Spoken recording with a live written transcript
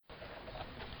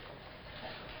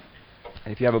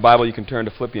If you have a Bible, you can turn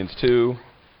to Philippians 2.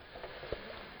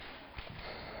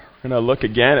 We're going to look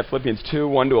again at Philippians 2,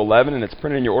 1 to 11, and it's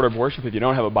printed in your order of worship if you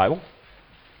don't have a Bible.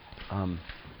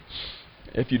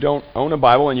 If you don't own a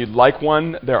Bible and you'd like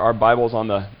one, there are Bibles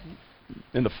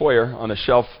in the foyer on the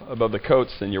shelf above the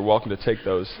coats, and you're welcome to take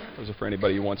those. Those are for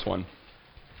anybody who wants one.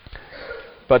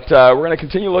 But we're going to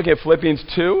continue looking at Philippians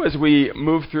 2 as we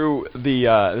move through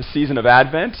the season of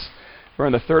Advent. We're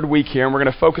in the third week here, and we're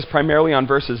going to focus primarily on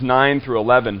verses 9 through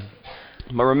 11.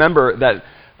 But remember that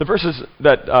the verses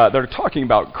that are talking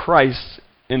about Christ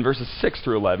in verses 6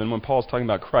 through 11, when Paul's talking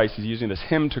about Christ, he's using this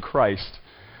hymn to Christ.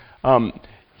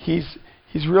 He's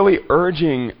really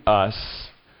urging us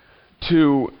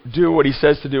to do what he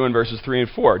says to do in verses 3 and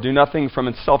 4. Do nothing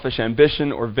from selfish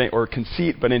ambition or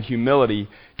conceit, but in humility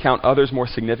count others more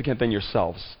significant than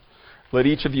yourselves. Let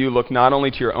each of you look not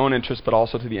only to your own interests, but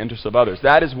also to the interests of others.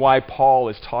 That is why Paul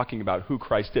is talking about who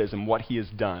Christ is and what he has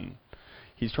done.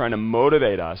 He's trying to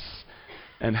motivate us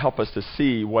and help us to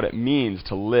see what it means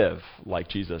to live like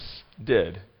Jesus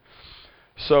did.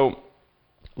 So,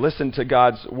 listen to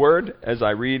God's word as I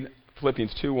read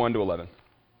Philippians 2, 1 to 11.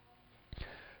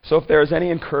 So if there is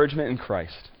any encouragement in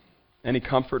Christ, any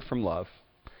comfort from love,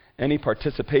 any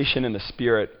participation in the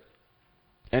Spirit,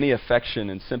 any affection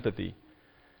and sympathy,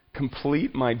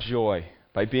 complete my joy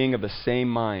by being of the same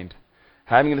mind,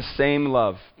 having the same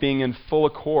love, being in full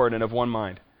accord and of one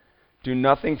mind. Do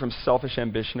nothing from selfish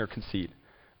ambition or conceit,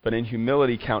 but in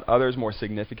humility count others more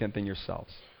significant than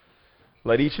yourselves.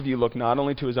 Let each of you look not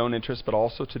only to his own interests, but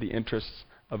also to the interests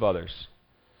of others.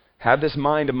 Have this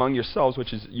mind among yourselves,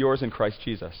 which is yours in Christ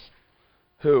Jesus,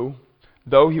 who,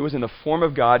 though he was in the form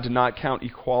of God, did not count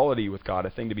equality with God a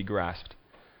thing to be grasped,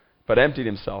 but emptied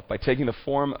himself by taking the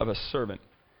form of a servant,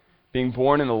 being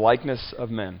born in the likeness of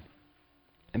men.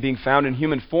 And being found in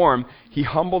human form, he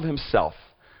humbled himself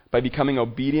by becoming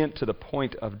obedient to the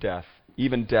point of death,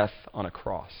 even death on a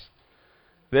cross.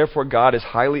 Therefore God has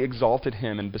highly exalted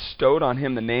him and bestowed on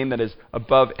him the name that is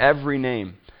above every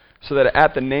name, so that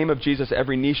at the name of Jesus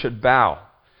every knee should bow,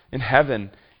 in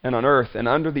heaven and on earth and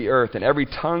under the earth, and every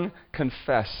tongue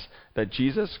confess that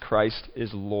Jesus Christ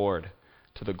is Lord,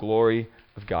 to the glory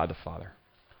of God the Father.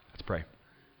 Let's pray.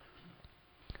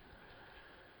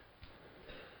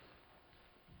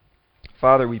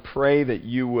 Father, we pray that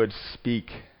you would speak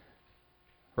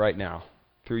right now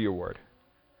through your word.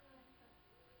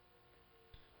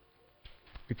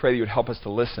 We pray that you would help us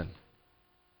to listen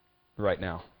right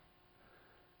now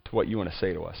to what you want to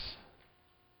say to us.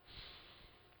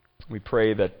 We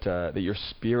pray that your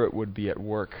Spirit would be at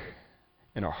work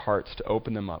in our hearts to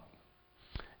open them up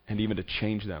and even to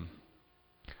change them.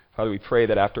 Father, we pray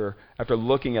that after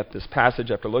looking at this passage,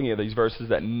 after looking at these verses,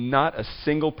 that not a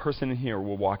single person in here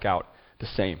will walk out the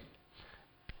same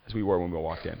as we were when we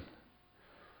walked in.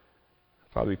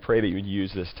 Father, we pray that you would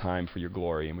use this time for your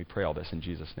glory, and we pray all this in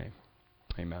Jesus' name.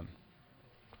 Amen.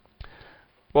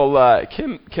 Well,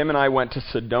 Kim and I went to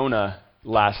Sedona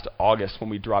last August when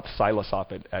we dropped Silas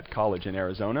off at college in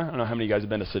Arizona. I don't know how many of you guys have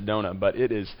been to Sedona, but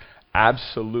it is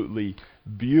absolutely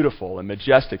beautiful and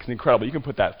majestic. It's incredible. You can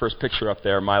put that first picture up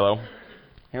there, Milo.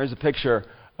 Here's a picture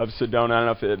of Sedona. I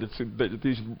don't know if it's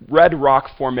these red rock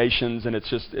formations, and it's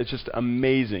just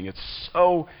amazing. It's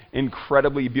so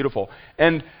incredibly beautiful.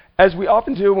 And as we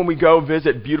often do when we go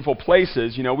visit beautiful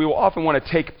places, we will often want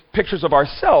to take pictures of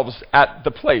ourselves at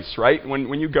the place, right?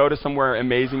 When you go to somewhere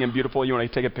amazing and beautiful, you want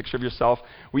to take a picture of yourself.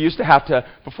 We used to have to,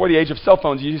 before the age of cell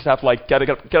phones, you used to have to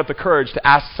get up the courage to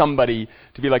ask somebody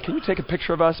to be like, can you take a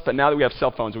picture of us? But now that we have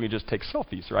cell phones, we can just take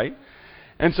selfies, right?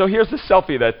 And so here's the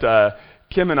selfie that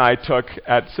Kim and I took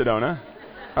at Sedona,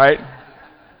 right?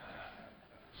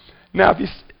 Now,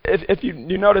 if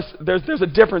you notice, there's a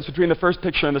difference between the first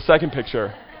picture and the second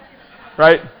picture.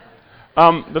 Right?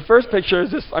 The first picture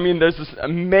is there's this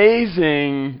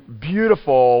amazing,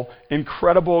 beautiful,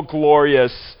 incredible,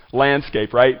 glorious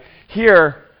landscape, right?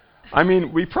 Here,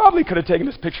 we probably could have taken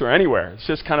this picture anywhere. It's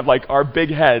just kind of like our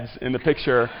big heads in the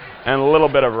picture and a little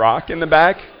bit of rock in the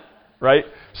back, right?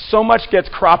 So much gets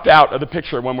cropped out of the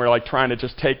picture when we're trying to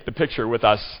just take the picture with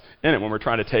us in it, when we're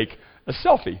trying to take a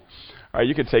selfie. All right,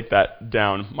 you can take that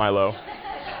down, Milo.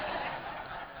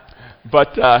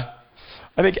 But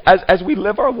I think as we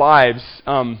live our lives,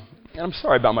 and I'm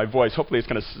sorry about my voice. Hopefully it's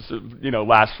going to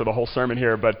last for the whole sermon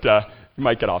here, but you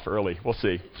might get off early. We'll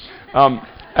see.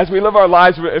 As we live our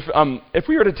lives, if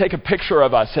we were to take a picture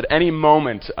of us at any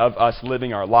moment of us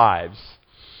living our lives,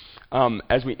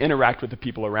 as we interact with the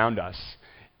people around us,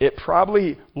 it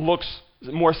probably looks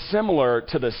more similar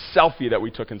to the selfie that we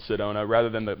took in Sedona rather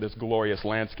than this glorious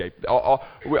landscape.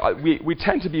 We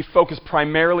tend to be focused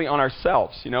primarily on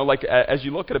ourselves. Like as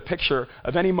you look at a picture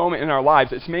of any moment in our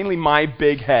lives, it's mainly my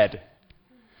big head.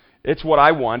 It's what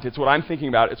I want. It's what I'm thinking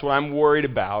about. It's what I'm worried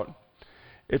about.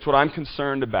 It's what I'm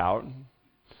concerned about.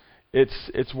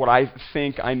 It's what I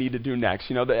think I need to do next.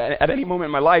 At any moment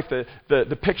in my life,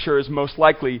 the picture is most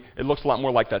likely, it looks a lot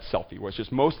more like that selfie, where it's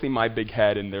just mostly my big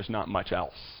head and there's not much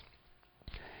else.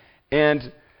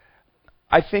 And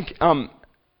I think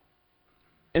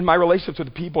in my relationships with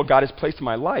the people God has placed in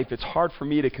my life, it's hard for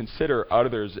me to consider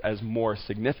others as more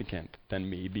significant than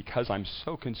me because I'm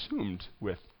so consumed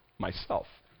with myself.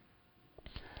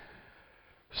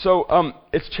 So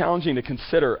it's challenging to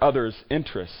consider others'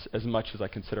 interests as much as I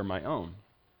consider my own.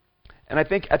 And I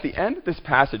think at the end of this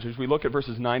passage, as we look at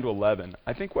verses 9 to 11,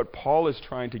 I think what Paul is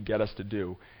trying to get us to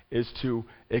do is to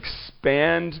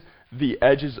expand the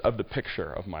edges of the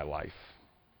picture of my life.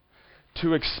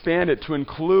 To expand it, to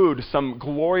include some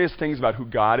glorious things about who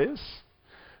God is,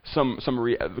 some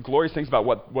glorious things about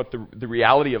what the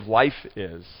reality of life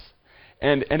is.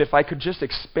 And if I could just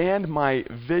expand my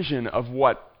vision of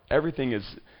what everything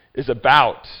is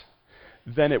about,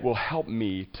 then it will help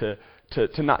me to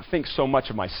not think so much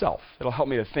of myself. It'll help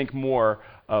me to think more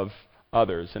of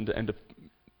others and to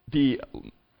be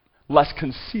less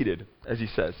conceited, as he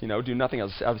says. Do nothing out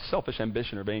of selfish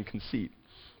ambition or vain conceit.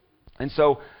 And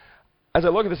so, as I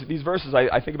look at these verses,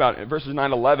 I think about verses 9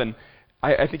 to 11,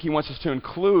 I think he wants us to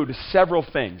include several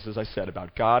things, as I said,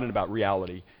 about God and about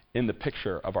reality in the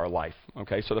picture of our life.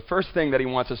 Okay, so the first thing that he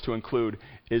wants us to include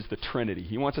is the Trinity.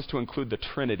 He wants us to include the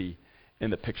Trinity in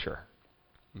the picture.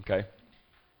 Okay?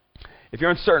 If you're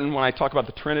uncertain when I talk about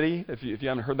the Trinity, if you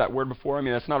haven't heard that word before,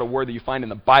 that's not a word that you find in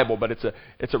the Bible, but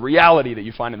it's a reality that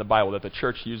you find in the Bible, that the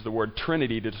church used the word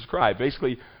Trinity to describe.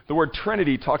 Basically, the word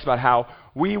Trinity talks about how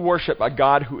we worship a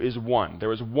God who is one.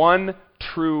 There is one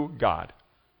true God.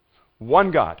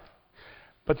 One God.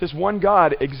 But this one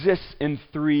God exists in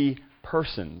three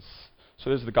persons. So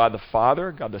there's the God the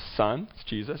Father, God the Son, it's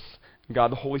Jesus, and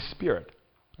God the Holy Spirit.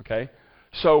 Okay?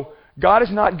 So God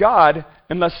is not God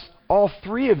unless all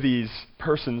three of these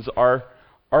persons are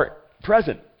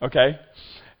present. Okay?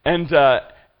 And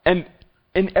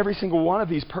in every single one of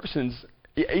these persons,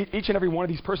 each and every one of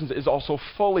these persons is also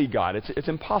fully God. It's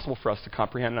impossible for us to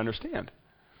comprehend and understand.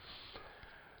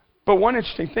 But one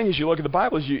interesting thing as you look at the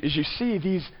Bible is you see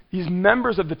these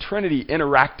members of the Trinity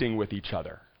interacting with each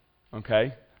other.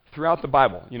 Okay? Throughout the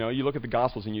Bible. You look at the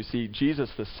Gospels and you see Jesus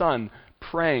the Son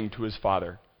praying to his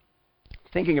Father,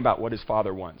 thinking about what his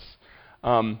Father wants.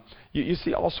 You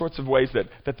see all sorts of ways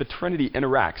that the Trinity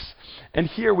interacts. And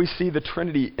here we see the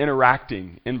Trinity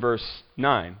interacting in verse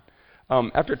 9.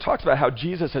 After it talks about how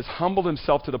Jesus has humbled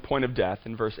himself to the point of death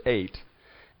in verse 8,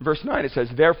 in verse 9 it says,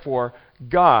 "Therefore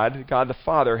God the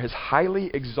Father, has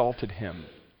highly exalted him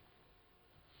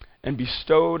and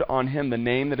bestowed on him the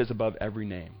name that is above every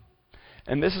name."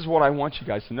 And this is what I want you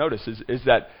guys to notice, is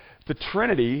that the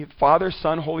Trinity, Father,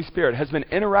 Son, Holy Spirit, has been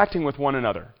interacting with one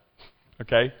another.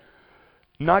 Okay?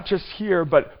 Not just here,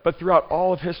 but throughout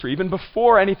all of history. Even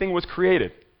before anything was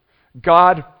created,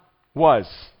 God was.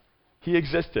 He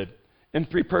existed in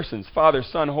three persons, Father,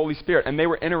 Son, Holy Spirit, and they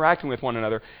were interacting with one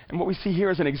another. And what we see here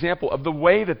is an example of the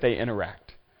way that they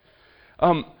interact.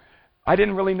 I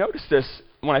didn't really notice this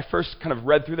when I first kind of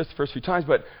read through this the first few times,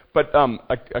 but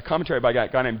a commentary by a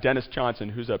guy named Dennis Johnson,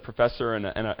 who's a professor and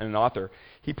an author,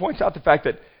 he points out the fact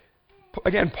that,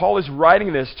 again, Paul is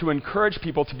writing this to encourage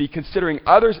people to be considering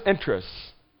others'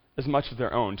 interests as much as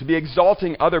their own, to be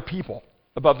exalting other people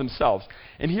above themselves.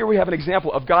 And here we have an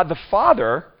example of God the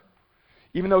Father,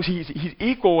 even though he's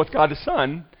equal with God the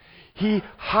Son, he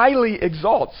highly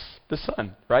exalts the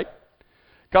Son, right?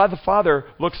 God the Father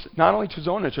looks not only to his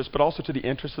own interests, but also to the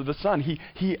interests of the Son.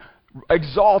 He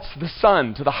exalts the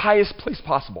Son to the highest place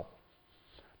possible.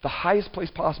 The highest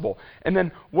place possible. And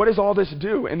then what does all this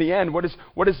do in the end? What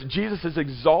is Jesus is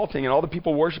exalting and all the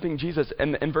people worshiping Jesus?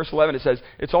 And in verse 11 it says,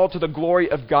 it's all to the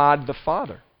glory of God the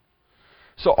Father.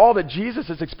 So all that Jesus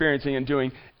is experiencing and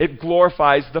doing, it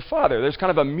glorifies the Father. There's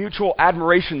kind of a mutual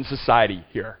admiration society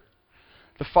here.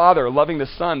 The Father loving the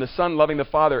Son loving the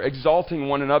Father, exalting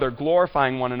one another,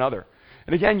 glorifying one another.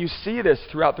 And again, you see this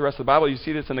throughout the rest of the Bible. You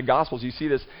see this in the Gospels. You see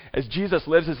this as Jesus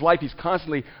lives his life. He's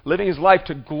constantly living his life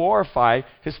to glorify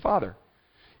his Father.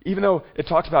 Even though it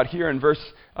talks about here in verse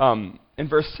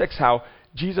 6 how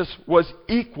Jesus was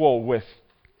equal with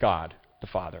God the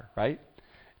Father, right?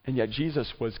 And yet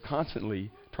Jesus was constantly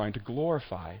trying to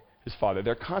glorify his Father.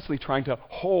 They're constantly trying to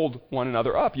hold one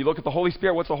another up. You look at the Holy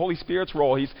Spirit, what's the Holy Spirit's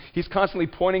role? He's constantly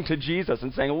pointing to Jesus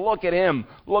and saying, look at him,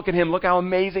 look how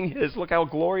amazing he is, look how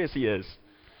glorious he is.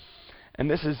 And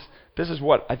this is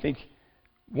what I think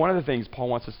one of the things Paul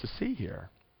wants us to see here.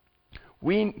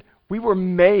 We were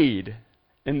made,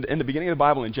 in the beginning of the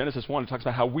Bible, in Genesis 1, it talks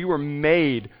about how we were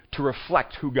made to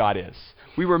reflect who God is.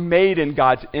 We were made in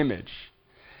God's image.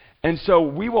 And so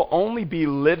we will only be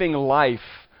living life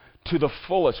to the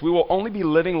fullest. We will only be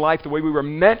living life the way we were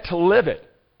meant to live it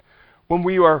when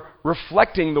we are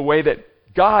reflecting the way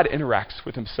that God interacts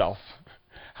with himself.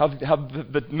 How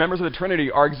the members of the Trinity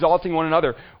are exalting one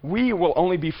another. We will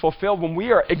only be fulfilled when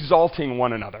we are exalting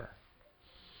one another.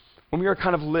 When we are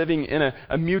kind of living in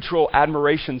a mutual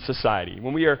admiration society.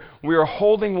 When we are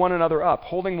holding one another up,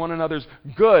 holding one another's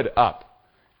good up,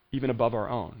 even above our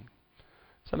own.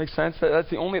 Does that make sense?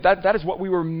 That is what we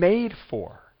were made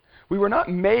for. We were not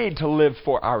made to live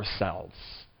for ourselves,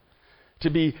 to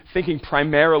be thinking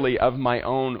primarily of my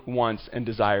own wants and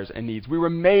desires and needs. We were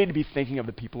made to be thinking of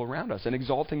the people around us and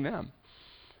exalting them,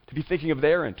 to be thinking of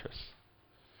their interests.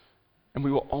 And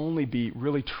we will only be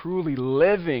really truly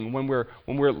living when we're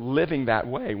living that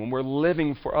way, when we're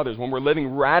living for others, when we're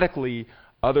living radically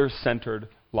other-centered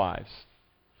lives.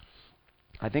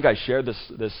 I think I shared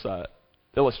this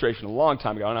illustration a long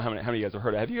time ago. I don't know how many of you guys have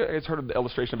heard it. Have you guys heard of the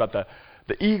illustration about the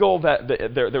eagle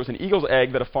there was an eagle's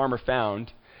egg that a farmer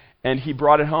found, and he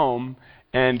brought it home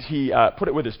and he put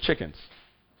it with his chickens,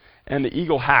 and the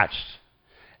eagle hatched.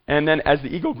 And then as the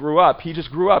eagle grew up, he just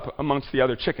grew up amongst the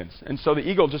other chickens, and so the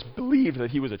eagle just believed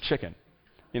that he was a chicken.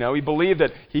 You know, he believed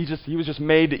that he was just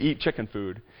made to eat chicken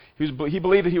food. He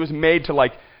believed that he was made to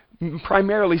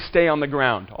primarily stay on the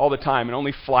ground all the time and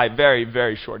only fly very,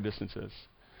 very short distances.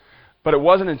 But it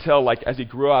wasn't until as he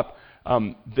grew up,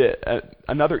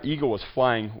 another eagle was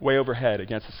flying way overhead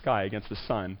against the sky, against the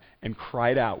sun, and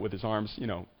cried out with his arms,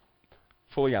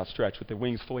 fully outstretched, with the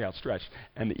wings fully outstretched.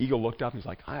 And the eagle looked up and he's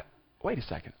like, wait a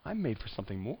second, I'm made for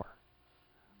something more.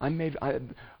 I'm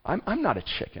not a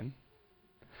chicken.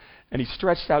 And he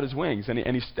stretched out his wings and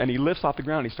he lifts off the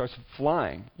ground and he starts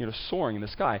flying, soaring in the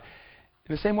sky.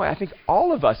 In the same way, I think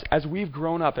all of us, as we've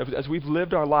grown up, as we've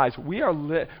lived our lives, we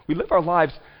live our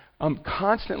lives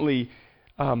constantly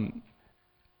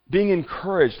being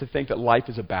encouraged to think that life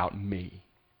is about me.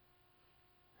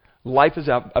 Life is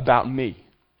about me.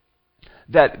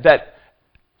 That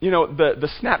the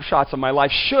snapshots of my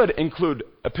life should include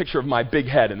a picture of my big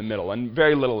head in the middle and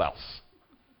very little else.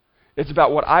 It's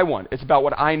about what I want. It's about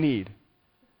what I need.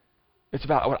 It's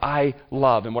about what I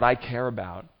love and what I care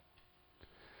about.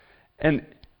 And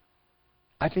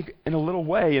I think in a little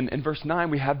way, in verse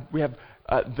 9, we have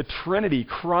the Trinity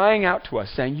crying out to us,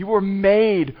 saying, you were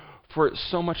made for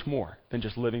so much more than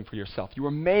just living for yourself. You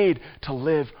were made to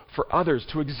live for others,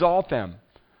 to exalt them,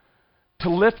 to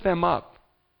lift them up,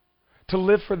 to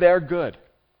live for their good,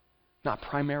 not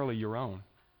primarily your own,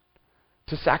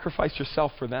 to sacrifice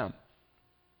yourself for them,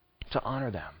 to honor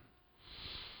them.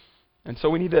 And so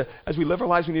we need to, as we live our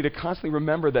lives, we need to constantly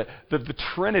remember that the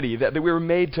Trinity, that we were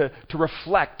made to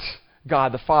reflect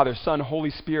God, the Father, Son, Holy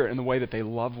Spirit in the way that they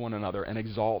love one another and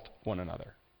exalt one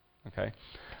another. Okay?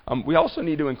 We also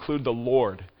need to include the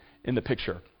Lord in the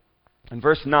picture. In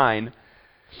verse 9,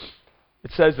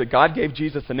 it says that God gave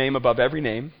Jesus the name above every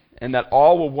name, and that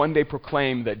all will one day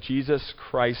proclaim that Jesus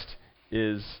Christ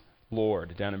is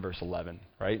Lord, down in verse 11,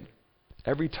 right?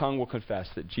 Every tongue will confess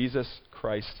that Jesus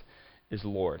Christ is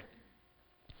Lord.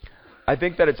 I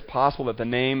think that it's possible that the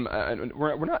name, I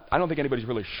don't think anybody's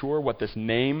really sure what this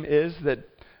name is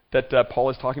that Paul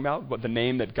is talking about, what the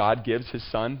name that God gives his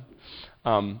Son.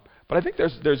 But I think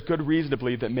there's good reason to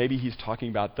believe that maybe he's talking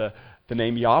about the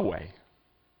name Yahweh,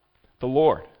 the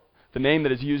Lord, the name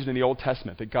that is used in the Old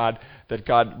Testament, that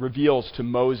God reveals to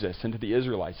Moses and to the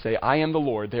Israelites. Say, I am the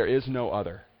Lord, there is no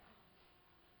other.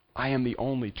 I am the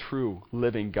only true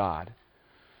living God.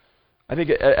 I think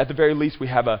at the very least we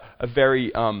have a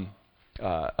very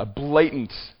a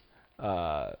blatant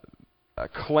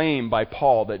claim by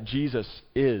Paul that Jesus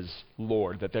is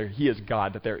Lord, that he is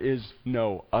God, that there is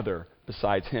no other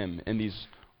besides him in these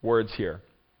words here.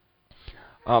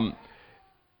 You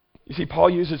see, Paul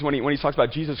uses, when he talks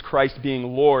about Jesus Christ being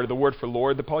Lord, the word for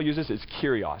Lord that Paul uses is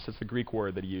Kyrios. It's the Greek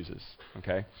word that he uses.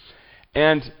 Okay?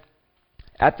 And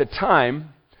at the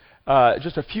time,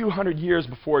 just a few hundred years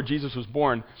before Jesus was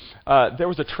born, there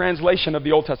was a translation of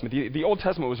the Old Testament. The Old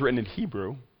Testament was written in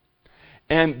Hebrew,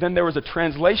 and then there was a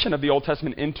translation of the Old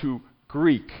Testament into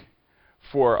Greek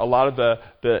for a lot of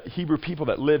the Hebrew people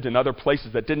that lived in other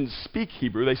places that didn't speak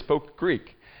Hebrew. They spoke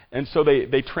Greek. And so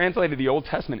they translated the Old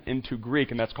Testament into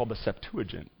Greek, and that's called the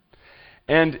Septuagint.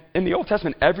 And in the Old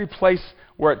Testament, every place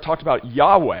where it talked about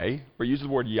Yahweh, where it uses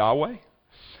the word Yahweh,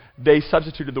 they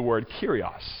substituted the word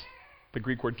Kyrios, the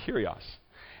Greek word Kyrios.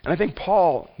 And I think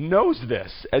Paul knows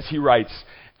this as he writes,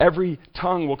 every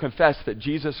tongue will confess that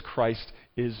Jesus Christ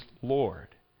is Lord.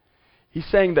 He's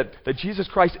saying that Jesus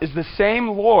Christ is the same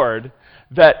Lord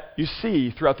that you see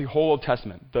throughout the whole Old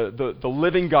Testament, the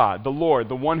living God, the Lord,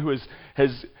 the one who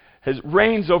has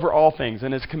reigns over all things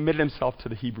and has committed himself to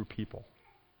the Hebrew people.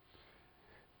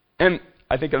 And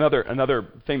I think another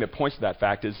thing that points to that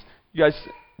fact is, you guys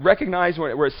recognize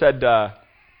where it said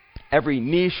every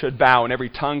knee should bow and every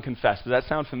tongue confess. Does that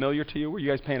sound familiar to you? Were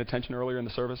you guys paying attention earlier in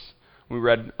the service when we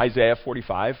read Isaiah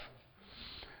 45?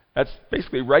 That's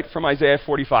basically right from Isaiah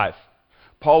 45.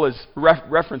 Paul is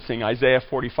referencing Isaiah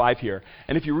 45 here.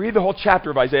 And if you read the whole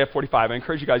chapter of Isaiah 45, I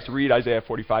encourage you guys to read Isaiah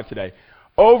 45 today.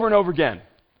 Over and over again,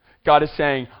 God is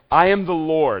saying, I am the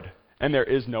Lord, and there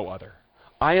is no other.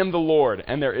 I am the Lord,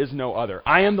 and there is no other.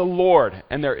 I am the Lord,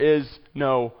 and there is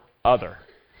no other.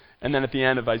 And then at the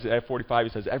end of Isaiah 45,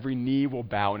 he says, every knee will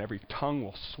bow and every tongue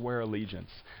will swear allegiance.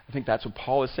 I think that's what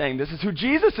Paul is saying. This is who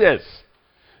Jesus is.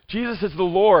 Jesus is the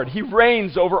Lord. He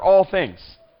reigns over all things.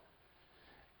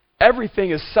 Everything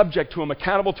is subject to him,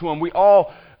 accountable to him. We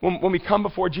all, when we come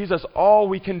before Jesus, all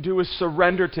we can do is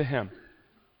surrender to him.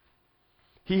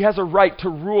 He has a right to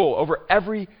rule over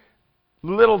every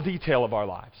little detail of our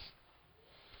lives.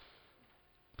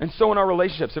 And so in our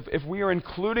relationships, if we are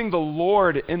including the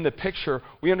Lord in the picture,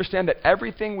 we understand that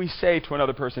everything we say to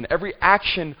another person, every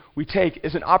action we take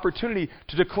is an opportunity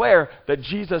to declare that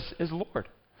Jesus is Lord,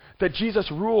 that Jesus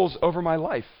rules over my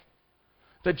life,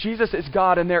 that Jesus is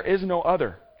God and there is no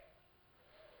other.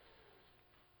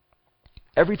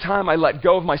 Every time I let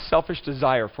go of my selfish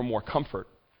desire for more comfort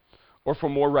or for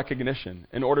more recognition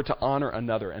in order to honor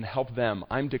another and help them,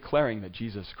 I'm declaring that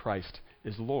Jesus Christ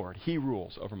is Lord. He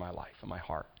rules over my life and my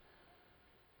heart.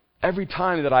 Every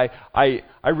time that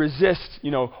I resist,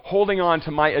 holding on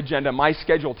to my agenda, my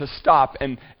schedule to stop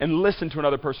and listen to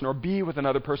another person or be with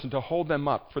another person to hold them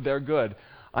up for their good,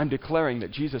 I'm declaring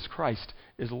that Jesus Christ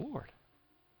is Lord.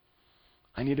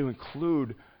 I need to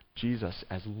include Jesus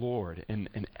as Lord in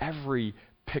every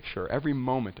picture, every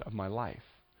moment of my life.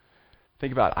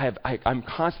 Think about it. I'm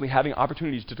constantly having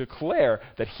opportunities to declare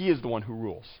that he is the one who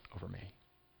rules over me.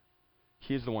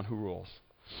 He is the one who rules.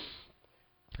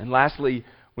 And lastly,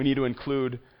 we need to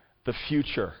include the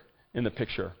future in the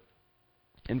picture.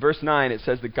 In verse 9, it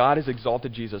says that God has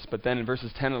exalted Jesus, but then in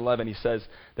verses 10 and 11, he says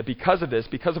that because of this,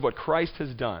 because of what Christ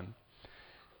has done,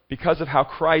 because of how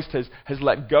Christ has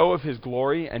let go of his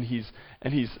glory and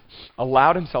he's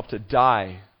allowed himself to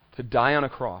die on a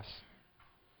cross,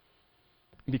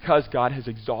 because God has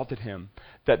exalted him,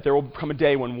 that there will come a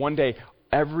day when one day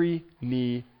every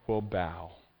knee will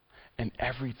bow and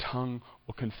every tongue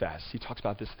will confess. He talks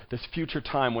about this future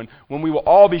time when we will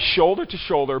all be shoulder to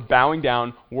shoulder, bowing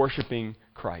down, worshiping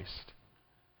Christ.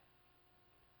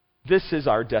 This is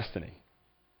our destiny.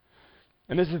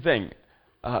 And this is the thing.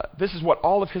 This is what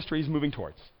all of history is moving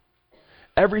towards.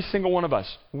 Every single one of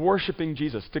us worshiping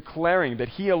Jesus, declaring that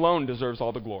he alone deserves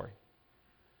all the glory.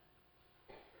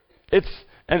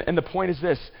 And the point is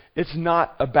this, it's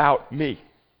not about me.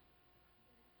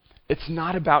 It's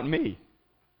not about me.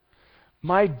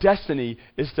 My destiny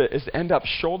is to end up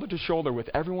shoulder to shoulder with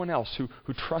everyone else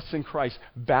who trusts in Christ,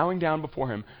 bowing down before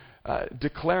him,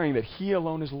 declaring that he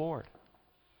alone is Lord.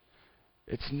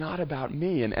 It's not about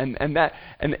me,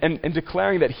 and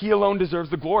declaring that he alone deserves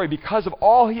the glory because of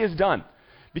all he has done.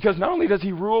 Because not only does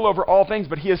he rule over all things,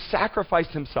 but he has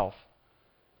sacrificed himself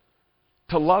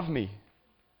to love me,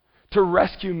 to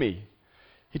rescue me.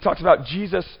 He talks about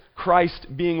Jesus Christ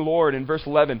being Lord in verse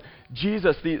 11.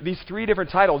 Jesus, these three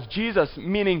different titles. Jesus,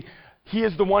 meaning he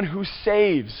is the one who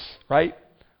saves, right?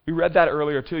 We read that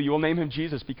earlier too. You will name him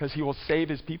Jesus because he will save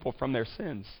his people from their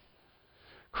sins.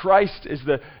 Christ is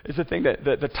the thing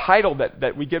the title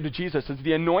that we give to Jesus is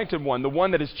the anointed one, the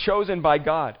one that is chosen by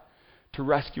God to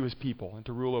rescue his people and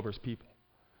to rule over his people.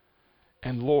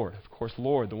 And Lord, of course,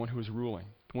 Lord, the one who is ruling,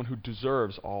 the one who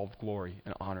deserves all glory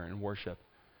and honor and worship.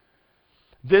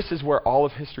 This is where all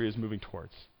of history is moving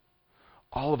towards.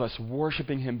 All of us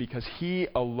worshiping him because he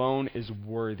alone is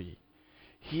worthy.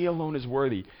 He alone is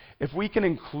worthy. If we can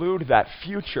include that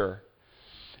future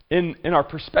in our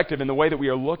perspective, in the way that we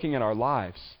are looking at our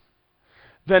lives,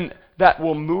 then that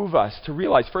will move us to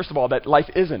realize, first of all, that life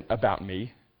isn't about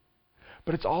me,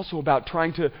 but it's also about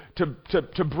trying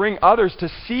to bring others to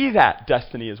see that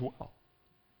destiny as well.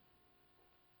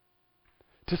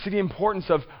 To see the importance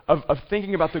of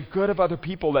thinking about the good of other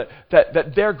people,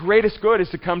 that their greatest good is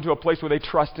to come to a place where they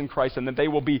trust in Christ and that they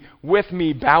will be with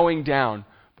me bowing down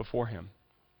before him.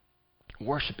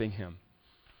 worshiping him,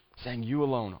 saying, you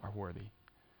alone are worthy.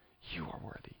 You are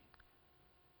worthy.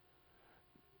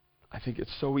 I think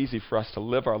it's so easy for us to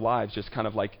live our lives just kind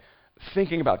of like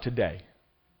thinking about today,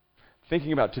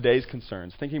 thinking about today's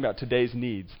concerns, thinking about today's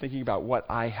needs, thinking about what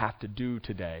I have to do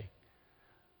today.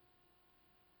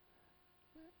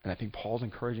 And I think Paul's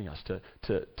encouraging us to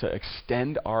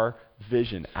extend our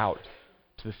vision out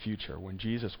to the future when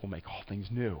Jesus will make all things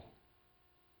new.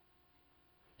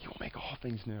 He will make all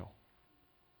things new.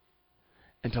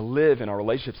 And to live in our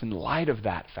relationships in light of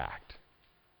that fact.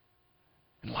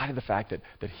 In light of the fact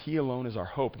that he alone is our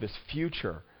hope, this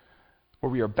future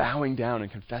where we are bowing down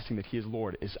and confessing that he is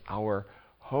Lord is our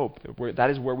hope. That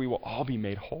is where we will all be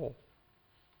made whole.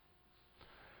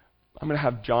 I'm going to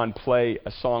have John play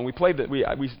a song. We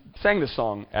sang this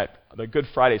song at the Good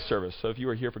Friday service. So if you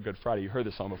were here for Good Friday, you heard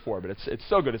this song before. But it's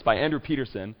so good. It's by Andrew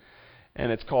Peterson,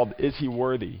 and it's called "Is He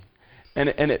Worthy?" And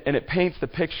it paints the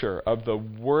picture of the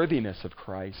worthiness of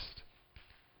Christ.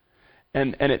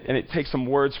 And it takes some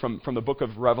words from the book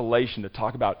of Revelation to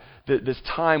talk about this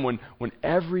time when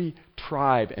every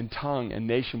tribe and tongue and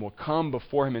nation will come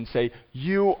before him and say,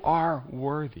 you are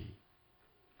worthy.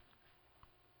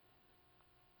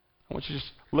 I want you to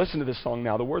just listen to this song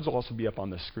now. The words will also be up on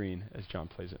the screen as John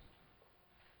plays it.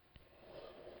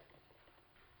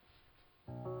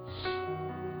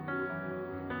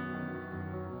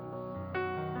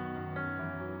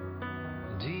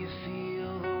 Do you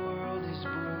feel the world is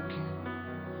broken?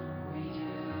 We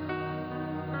do.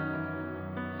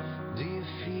 Do you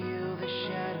feel the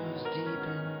shadows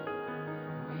deepen?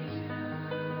 We do.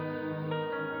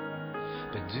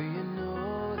 But do you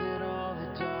know that all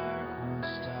the dark won't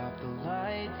stop the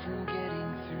light from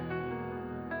getting through?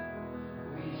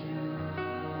 We do.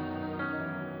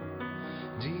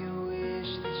 Do you wish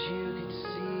that you could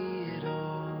see it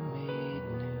all made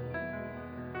new?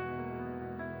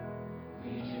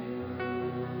 We do.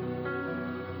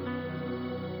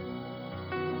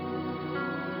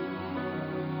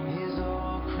 Is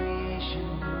all creation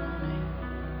groaning?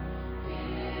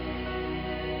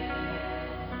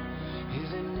 Is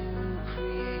a new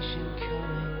creation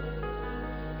coming?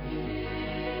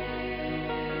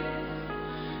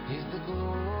 Is the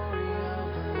glory of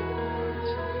the Lord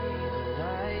to be the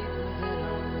light within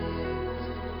our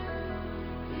midst?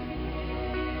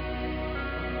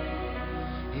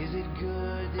 Is it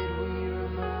good that we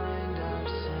remind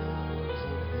ourselves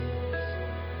of this?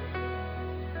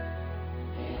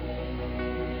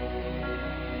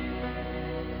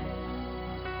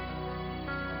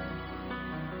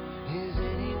 Is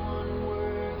anyone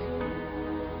worthy?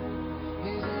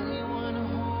 Is anyone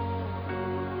whole?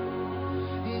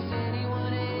 Is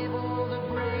anyone able to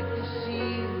break the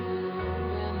seal and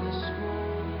open the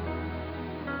scroll?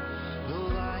 The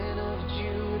Lion of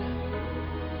Judah,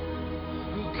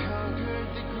 who conquered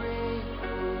the grave.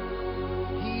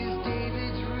 He is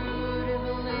David's root and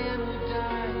the Lamb who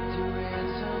died to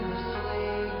ransom the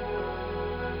slave.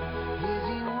 Is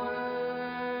he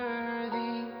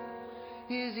worthy?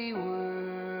 Is he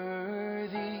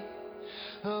worthy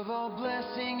of all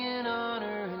blessing and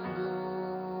honor and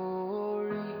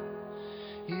glory?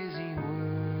 Is he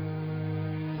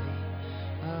worthy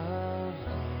of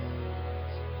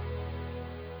this?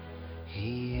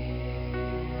 He is.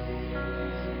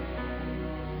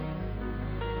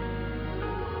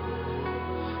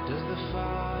 Does the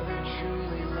Father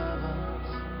truly love us?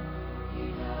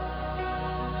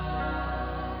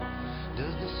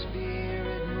 Does the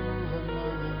Spirit move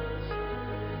among us?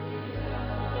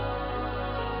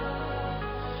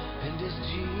 And does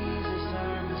Jesus,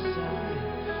 our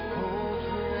Messiah, hold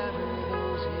forever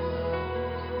those he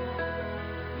loves?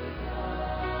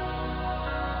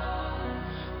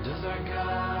 Does our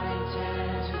God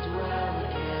intend to dwell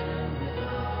again with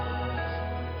us?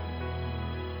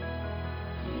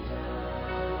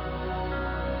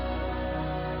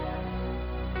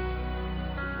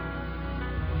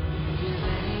 Is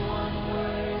anyone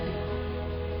worthy?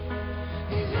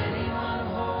 Is anyone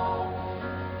whole?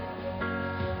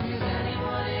 Is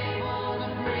anyone able to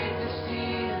break the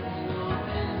seal and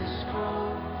open the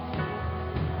scroll?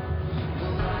 The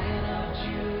Lion of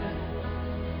Judah,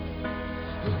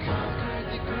 who conquered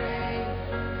the grave.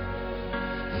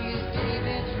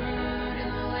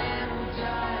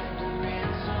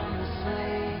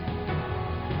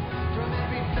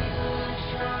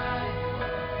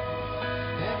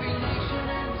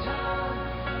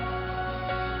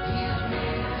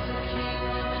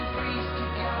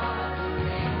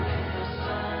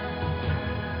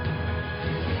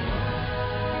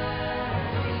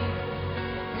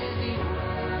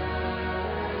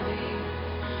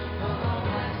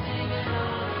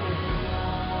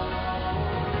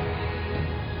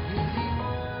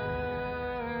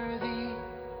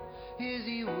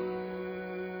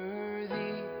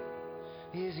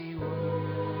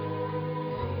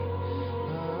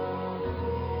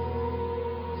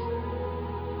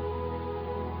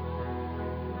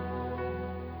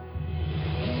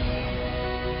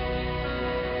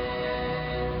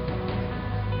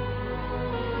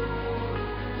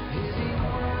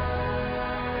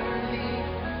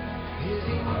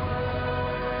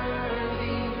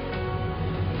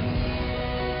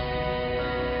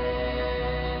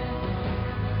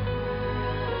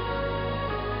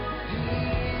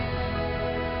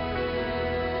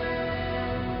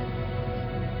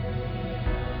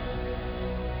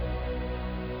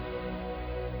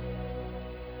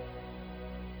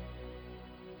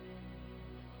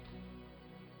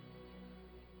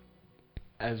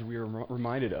 as we are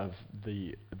reminded of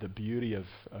the beauty of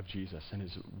Jesus and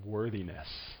his worthiness.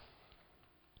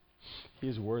 He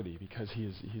is worthy because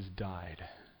he's died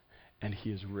and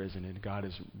he is risen, and God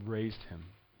has raised him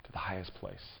to the highest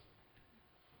place.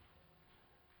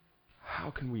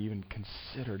 How can we even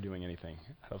consider doing anything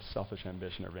out of selfish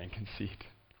ambition or vain conceit?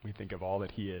 We think of all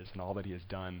that he is and all that he has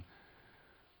done.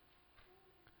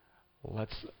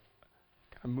 Let's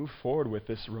kind of move forward with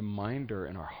this reminder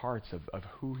in our hearts of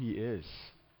who he is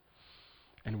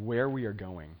and where we are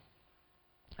going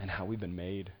and how we've been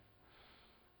made,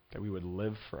 that we would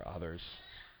live for others,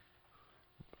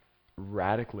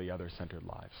 radically other-centered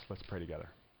lives. Let's pray together.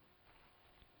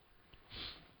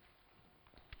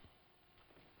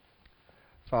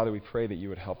 Father, we pray that you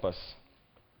would help us,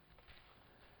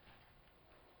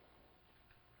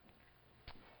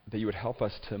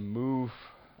 to move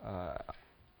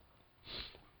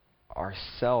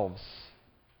ourselves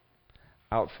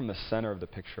out from the center of the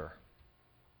picture,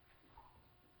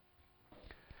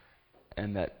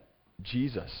 and that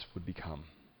Jesus would become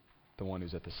the one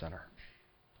who's at the center.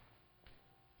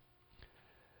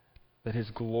 That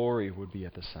his glory would be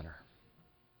at the center.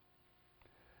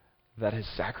 That his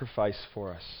sacrifice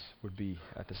for us would be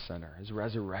at the center. His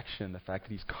resurrection, the fact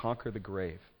that he's conquered the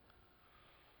grave.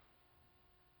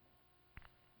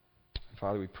 And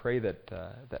Father, we pray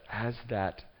that as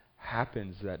that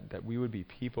happens, that we would be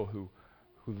people who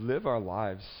live our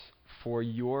lives for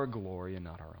your glory and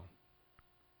not our own.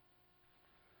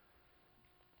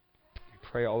 We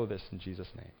pray all of this in Jesus'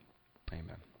 name.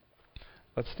 Amen.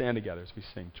 Let's stand together as we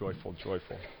sing Joyful,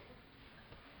 Joyful.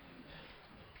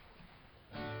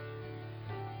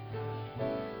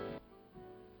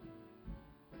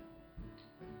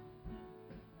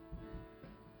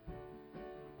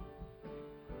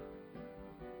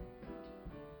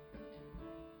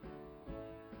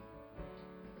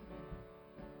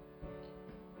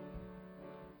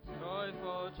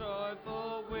 Joyful,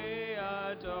 joyful, we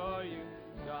adore you,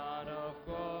 God of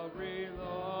glory,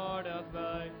 Lord of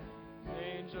light.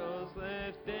 Angels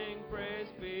lifting praise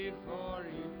before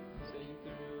you, sing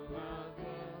throughout the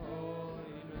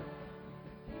holy night.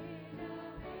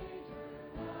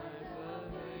 Rise a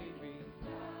baby,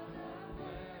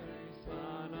 Mary,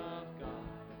 Son of God.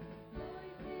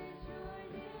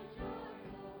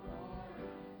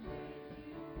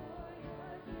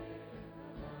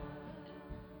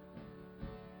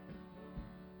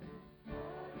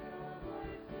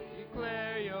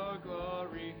 Declare your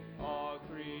glory, all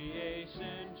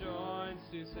creation joins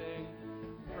to sing.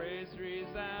 Praise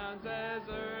resounds as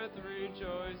earth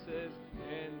rejoices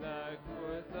in the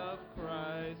birth of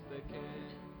Christ the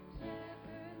King.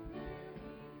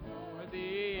 For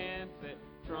the infant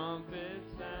trumpet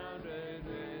sounded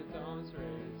with tones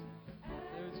raised,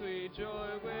 and sweet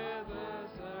joy with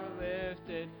us are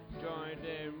lifted, joined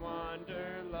in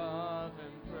wonder, love,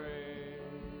 and praise.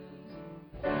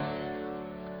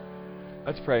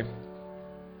 Let's pray.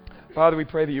 Father, we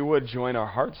pray that you would join our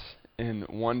hearts in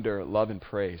wonder, love, and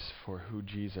praise for who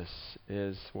Jesus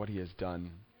is, what he has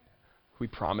done, who he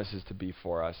promises to be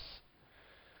for us,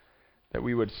 that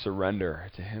we would surrender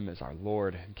to him as our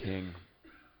Lord and King,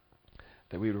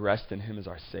 that we would rest in him as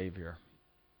our Savior.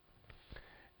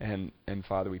 And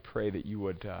Father, we pray that you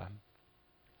would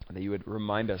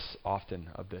remind us often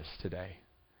of this today.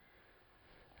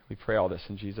 We pray all this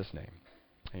in Jesus' name.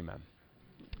 Amen.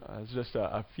 It's just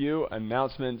a few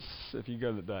announcements. If you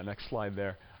go to the next slide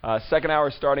there. Second hour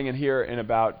is starting in here in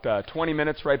about 20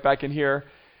 minutes, right back in here.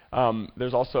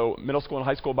 There's also middle school and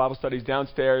high school Bible studies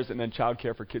downstairs, and then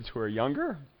childcare for kids who are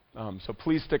younger. So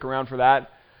please stick around for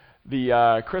that.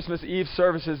 The Christmas Eve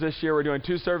services this year, we're doing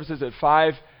 2 services at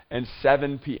 5 and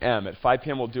 7 p.m. At 5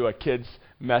 p.m. we'll do a kids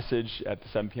message. At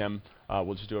 7 p.m.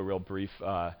 We'll just do a real brief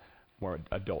more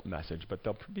adult message, but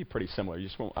they'll be pretty similar. You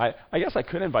just won't, I guess I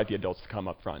could invite the adults to come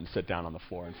up front and sit down on the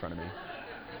floor in front of me.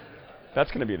 That's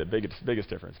going to be the biggest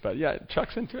difference. But yeah,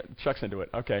 Chuck's into it.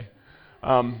 Okay.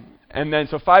 And then,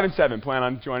 so 5 and 7, plan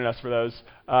on joining us for those.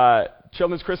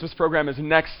 Children's Christmas program is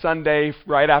next Sunday,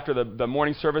 right after the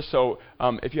morning service. So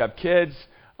if you have kids,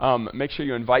 make sure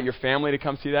you invite your family to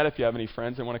come see that. If you have any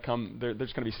friends that want to come, they're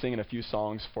just going to be singing a few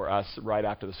songs for us right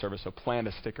after the service. So plan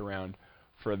to stick around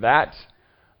for that.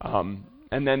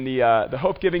 And then the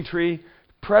Hope Giving Tree.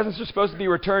 Presents are supposed to be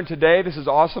returned today. This is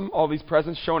awesome. All these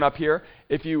presents showing up here.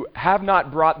 If you have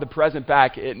not brought the present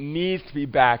back, it needs to be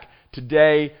back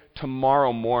today,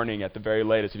 tomorrow morning at the very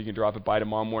latest. If you can drop it by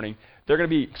tomorrow morning. They're going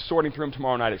to be sorting through them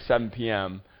tomorrow night at 7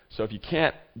 p.m. So if you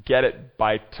can't get it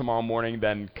by tomorrow morning,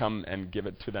 then come and give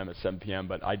it to them at 7 p.m.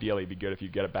 But ideally, it'd be good if you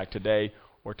get it back today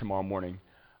or tomorrow morning.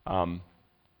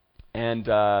 And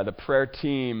the prayer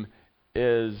team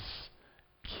is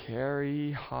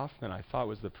Carrie Hoffman, I thought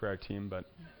was the prayer team, but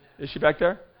is she back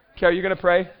there? Carrie, you going to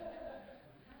pray?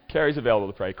 Carrie's available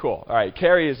to pray. Cool. All right,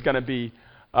 Carrie is going to be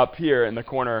up here in the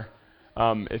corner.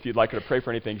 If you'd like her to pray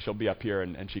for anything, she'll be up here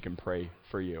and she can pray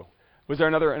for you. Was there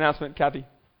another announcement, Kathy?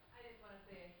 I just want to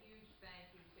say a huge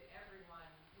thank you to everyone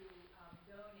who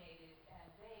donated and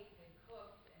baked and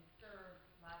cooked and served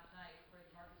last night for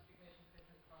the Market Street Mission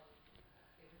Christmas party.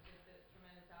 It was just a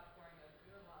tremendous outpouring of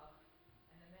your love,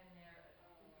 and the men there,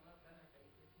 the look on their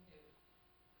faces, knew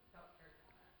felt very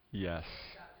Yes.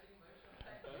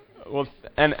 Well,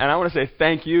 and I want to say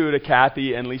thank you to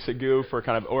Kathy and Lisa Gu for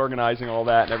kind of organizing all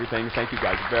that and everything. Thank you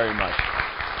guys very much.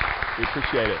 We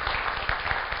appreciate it.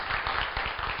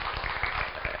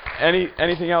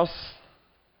 Anything else?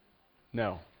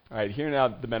 No. All right, here now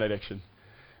the benediction.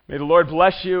 May the Lord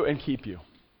bless you and keep you.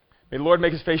 May the Lord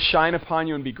make his face shine upon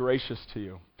you and be gracious to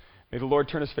you. May the Lord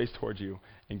turn his face towards you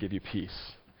and give you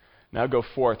peace. Now go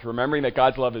forth, remembering that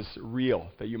God's love is real,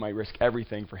 that you might risk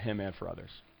everything for him and for others.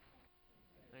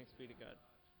 Thanks be to God.